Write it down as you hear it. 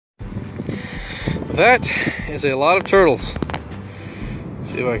That is a lot of turtles.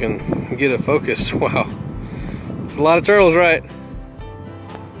 See if I can get it focused. Wow. It's a lot of turtles, right?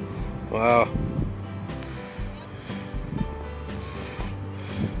 Wow.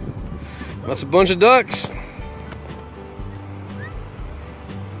 That's a bunch of ducks.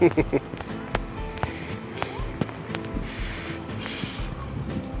 Look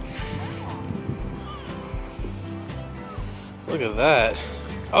at that.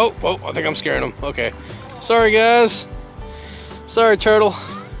 Oh, I think I'm scaring them. Okay. Sorry, guys. Sorry, turtle.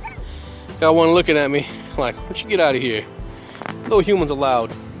 Got one looking at me like, why don't you get out of here? No humans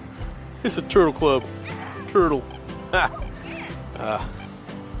allowed. It's a turtle club. Turtle.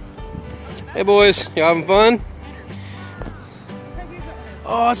 Hey, boys. Y'all having fun?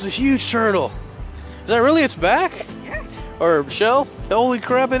 Oh, it's a huge turtle. Is that really its back? Yeah. Or shell? Holy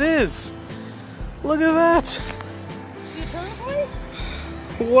crap, it is. Look at that. See a turtle, boys?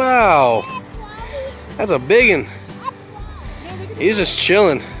 Wow. That's a big one. He's just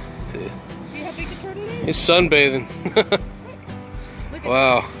chilling. See how big the turtle is? He's sunbathing.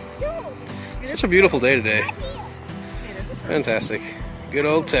 Wow. Such a beautiful day today. Fantastic. Good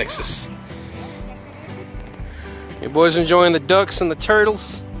old Texas. You boys enjoying the ducks and the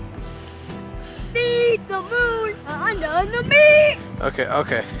turtles? Feed the moon under the meat.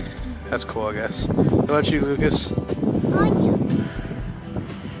 Okay. That's cool, I guess. How about you, Lucas?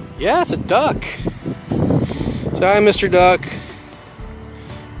 Yeah, it's a duck. So, hi, Mr. Duck.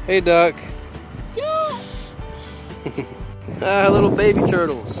 Hey, duck. Ah, little baby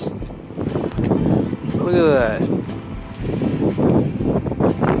turtles. Look at that.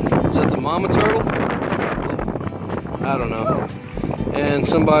 Is that the mama turtle? I don't know. And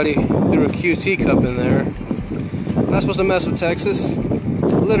somebody threw a QT cup in there. Not supposed to mess with Texas.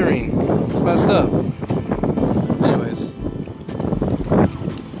 Littering. It's messed up. Anyways.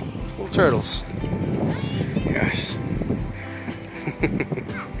 Little turtles. Gosh.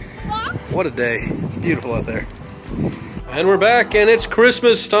 What a day. It's beautiful out there. And we're back and it's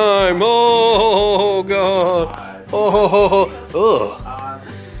Christmas time. Oh, God. Oh.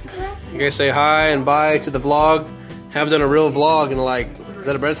 You guys say hi and bye to the vlog. Haven't done a real vlog in like, is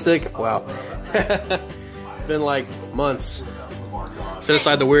that a breadstick? Wow. It's been like months. Set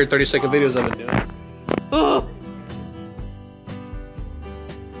aside the weird 30-second videos I've been doing. Oh.